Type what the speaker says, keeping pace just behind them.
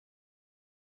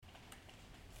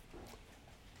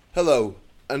Hello,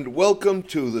 and welcome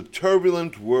to the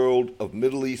turbulent world of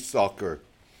Middle East soccer,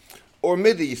 or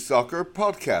Mideast Soccer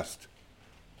podcast.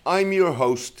 I'm your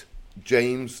host,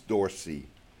 James Dorsey.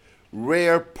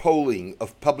 Rare polling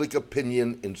of public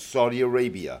opinion in Saudi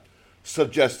Arabia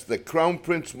suggests that Crown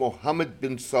Prince Mohammed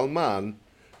bin Salman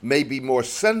may be more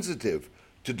sensitive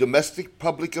to domestic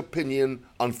public opinion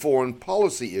on foreign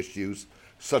policy issues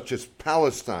such as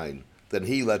Palestine than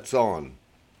he lets on.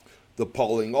 The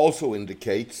polling also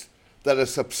indicates that a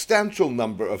substantial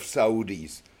number of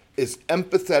Saudis is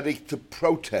empathetic to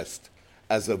protest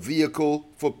as a vehicle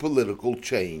for political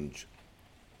change.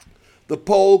 The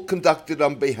poll, conducted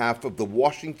on behalf of the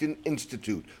Washington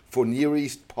Institute for Near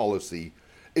East Policy,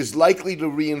 is likely to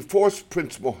reinforce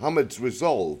Prince Mohammed's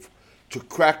resolve to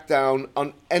crack down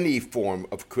on any form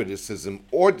of criticism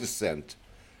or dissent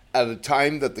at a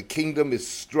time that the kingdom is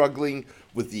struggling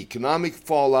with the economic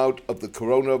fallout of the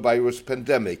coronavirus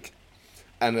pandemic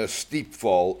and a steep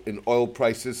fall in oil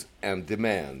prices and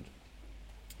demand.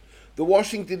 The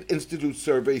Washington Institute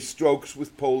survey strokes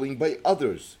with polling by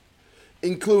others,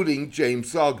 including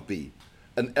James Zogby,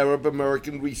 an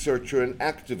Arab-American researcher and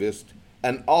activist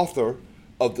and author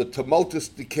of The Tumultuous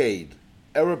Decade,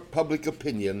 Arab Public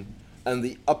Opinion and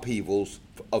the Upheavals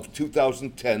of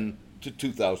 2010 to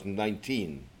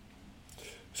 2019.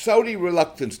 Saudi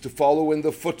reluctance to follow in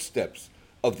the footsteps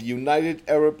of the United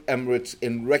Arab Emirates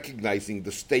in recognizing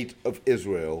the State of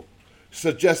Israel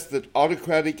suggests that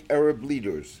autocratic Arab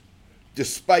leaders,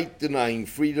 despite denying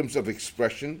freedoms of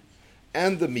expression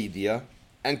and the media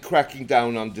and cracking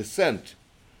down on dissent,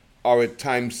 are at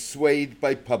times swayed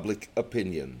by public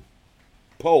opinion.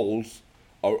 Polls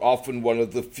are often one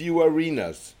of the few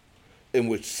arenas in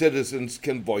which citizens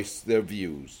can voice their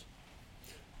views.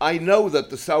 I know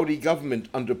that the Saudi government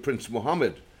under Prince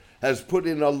Mohammed has put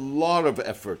in a lot of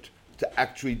effort to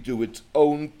actually do its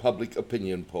own public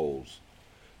opinion polls.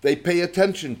 They pay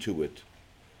attention to it.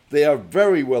 They are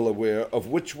very well aware of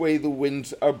which way the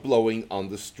winds are blowing on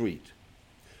the street.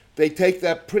 They take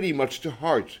that pretty much to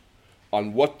heart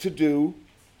on what to do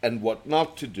and what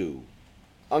not to do.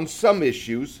 On some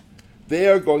issues, they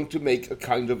are going to make a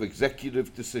kind of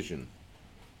executive decision.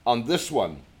 On this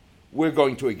one, we're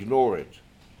going to ignore it.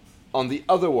 On the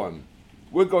other one,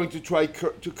 we're going to try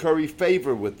to curry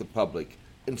favor with the public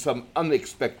in some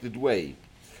unexpected way,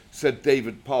 said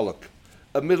David Pollock,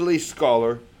 a Middle East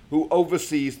scholar who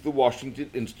oversees the Washington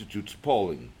Institute's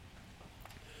polling.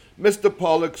 Mr.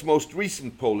 Pollock's most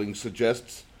recent polling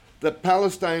suggests that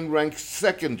Palestine ranks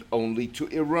second only to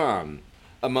Iran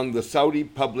among the Saudi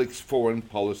public's foreign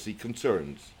policy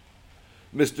concerns.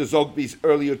 Mr. Zogby's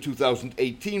earlier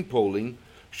 2018 polling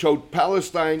showed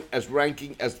Palestine as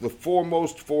ranking as the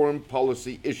foremost foreign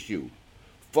policy issue,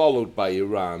 followed by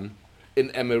Iran, in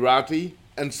Emirati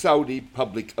and Saudi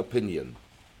public opinion.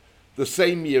 The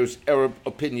same year's Arab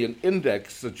Opinion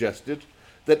Index suggested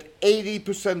that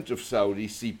 80% of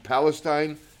Saudis see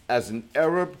Palestine as an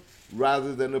Arab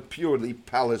rather than a purely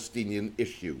Palestinian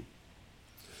issue.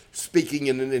 Speaking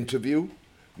in an interview,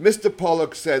 Mr.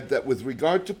 Pollock said that with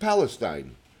regard to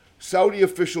Palestine, Saudi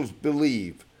officials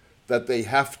believe that they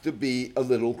have to be a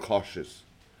little cautious.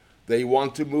 They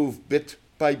want to move bit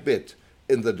by bit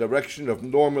in the direction of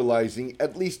normalizing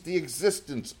at least the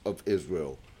existence of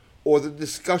Israel, or the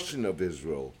discussion of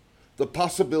Israel, the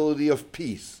possibility of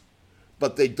peace,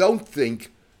 but they don't think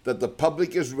that the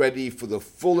public is ready for the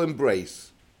full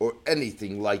embrace or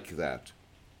anything like that.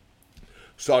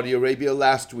 Saudi Arabia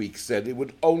last week said it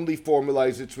would only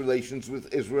formalize its relations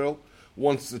with Israel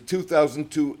once the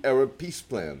 2002 Arab peace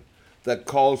plan that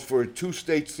calls for a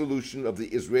two-state solution of the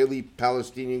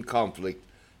Israeli-Palestinian conflict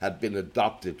had been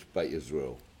adopted by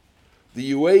Israel.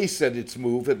 The UAE said its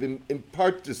move had been in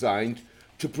part designed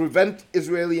to prevent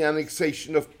Israeli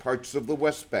annexation of parts of the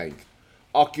West Bank,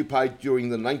 occupied during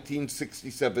the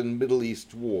 1967 Middle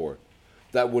East War,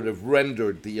 that would have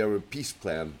rendered the Arab peace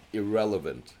plan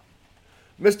irrelevant.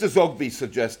 Mr. Zogby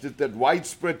suggested that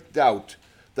widespread doubt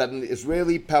that an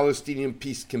Israeli-Palestinian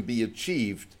peace can be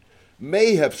achieved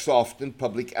may have softened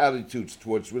public attitudes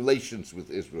towards relations with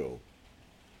Israel.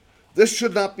 This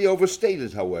should not be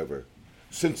overstated, however,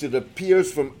 since it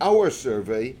appears from our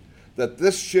survey that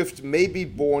this shift may be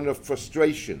born of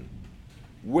frustration,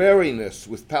 wariness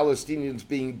with Palestinians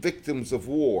being victims of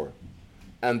war,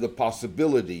 and the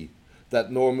possibility that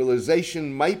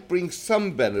normalization might bring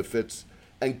some benefits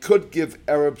and could give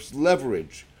Arabs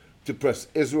leverage to press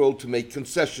Israel to make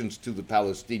concessions to the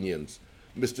Palestinians,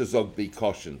 Mr. Zogby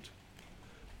cautioned.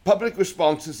 Public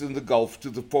responses in the Gulf to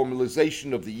the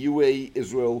formalization of the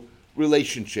UAE-Israel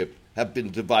relationship have been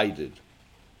divided,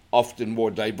 often more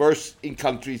diverse in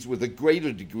countries with a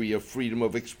greater degree of freedom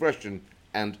of expression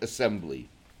and assembly.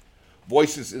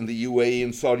 Voices in the UAE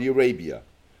and Saudi Arabia,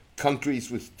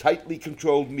 countries with tightly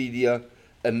controlled media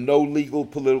and no legal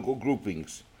political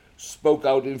groupings, spoke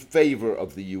out in favor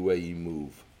of the UAE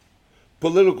move.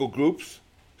 Political groups,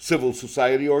 civil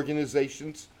society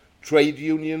organizations, trade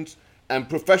unions, and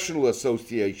professional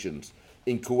associations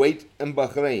in Kuwait and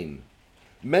Bahrain,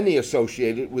 many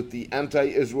associated with the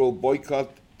anti-Israel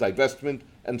boycott, divestment,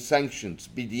 and sanctions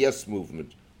 (BDS)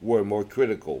 movement, were more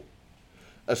critical.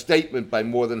 A statement by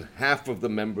more than half of the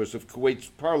members of Kuwait's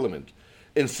parliament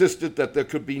insisted that there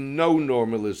could be no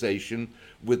normalization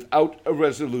without a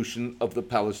resolution of the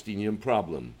Palestinian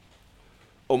problem.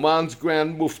 Oman's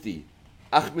Grand Mufti,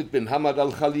 Ahmed bin Hamad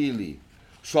al-Khalili,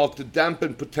 sought to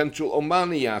dampen potential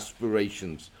Omani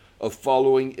aspirations of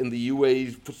following in the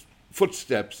UAE's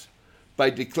footsteps by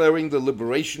declaring the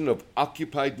liberation of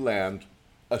occupied land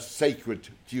a sacred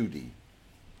duty.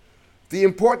 The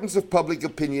importance of public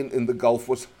opinion in the Gulf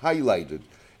was highlighted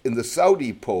in the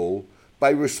Saudi poll by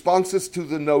responses to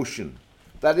the notion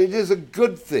that it is a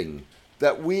good thing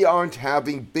that we aren't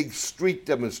having big street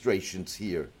demonstrations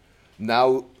here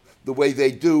now the way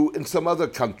they do in some other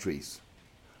countries,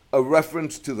 a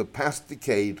reference to the past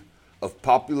decade of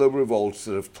popular revolts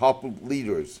that have toppled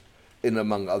leaders in,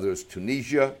 among others,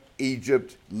 Tunisia,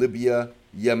 Egypt, Libya,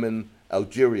 Yemen,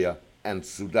 Algeria, and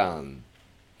Sudan.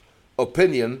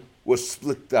 Opinion was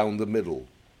split down the middle.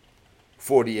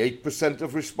 48%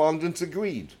 of respondents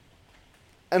agreed,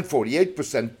 and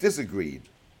 48% disagreed.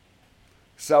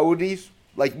 Saudis,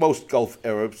 like most Gulf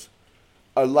Arabs,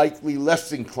 are likely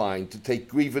less inclined to take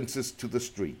grievances to the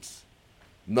streets.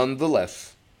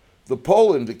 Nonetheless, the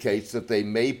poll indicates that they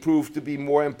may prove to be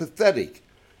more empathetic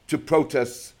to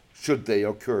protests should they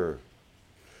occur.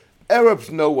 Arabs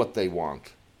know what they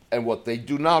want and what they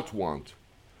do not want.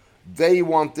 They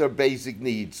want their basic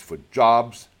needs for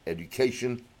jobs,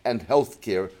 education, and health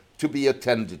care to be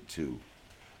attended to,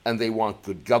 and they want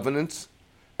good governance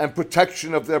and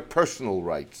protection of their personal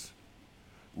rights.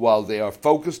 While they are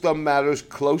focused on matters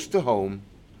close to home,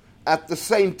 at the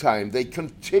same time they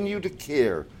continue to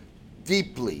care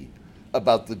deeply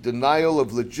about the denial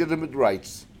of legitimate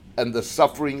rights and the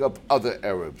suffering of other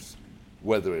Arabs,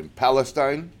 whether in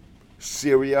Palestine,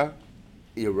 Syria,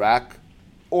 Iraq,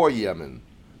 or Yemen,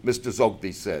 Mr.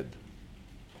 Zogby said.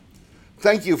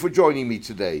 Thank you for joining me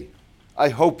today. I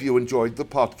hope you enjoyed the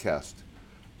podcast.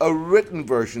 A written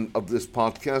version of this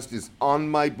podcast is on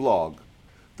my blog,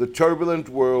 The Turbulent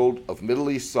World of Middle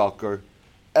East Soccer,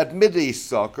 at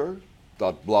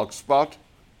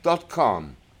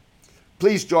mideastsoccer.blogspot.com.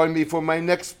 Please join me for my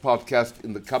next podcast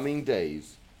in the coming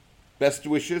days. Best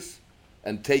wishes,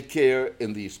 and take care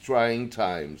in these trying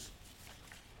times.